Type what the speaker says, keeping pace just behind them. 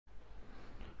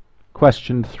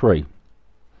Question 3.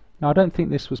 Now I don't think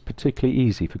this was particularly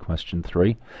easy for question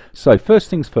 3. So first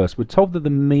things first, we're told that the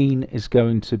mean is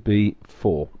going to be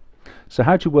 4. So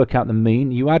how do you work out the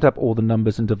mean? You add up all the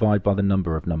numbers and divide by the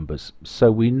number of numbers.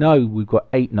 So we know we've got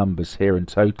 8 numbers here in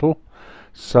total.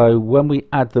 So when we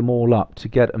add them all up to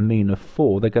get a mean of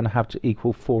 4, they're going to have to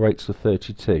equal 4/8 of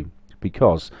 32,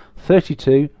 because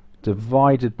 32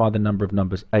 divided by the number of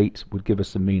numbers 8 would give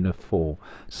us a mean of 4.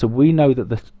 So we know that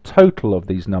the total of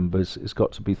these numbers has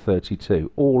got to be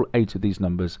 32. All 8 of these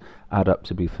numbers add up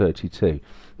to be 32.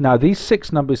 Now these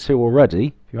 6 numbers here already,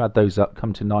 if you add those up,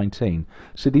 come to 19.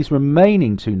 So these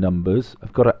remaining 2 numbers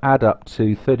have got to add up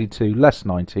to 32 less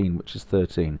 19, which is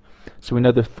 13. So we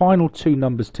know the final 2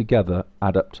 numbers together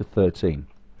add up to 13.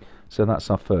 So that's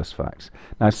our first fact.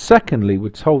 Now secondly, we're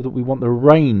told that we want the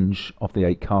range of the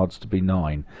 8 cards to be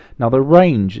 9. Now the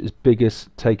range is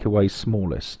biggest take away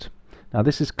smallest. Now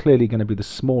this is clearly going to be the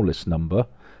smallest number,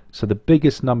 so the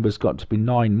biggest number's got to be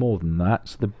 9 more than that,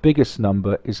 so the biggest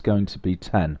number is going to be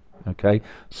 10. Okay,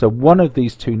 so one of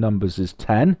these 2 numbers is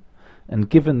 10, and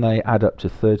given they add up to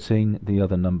 13, the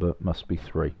other number must be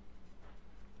 3.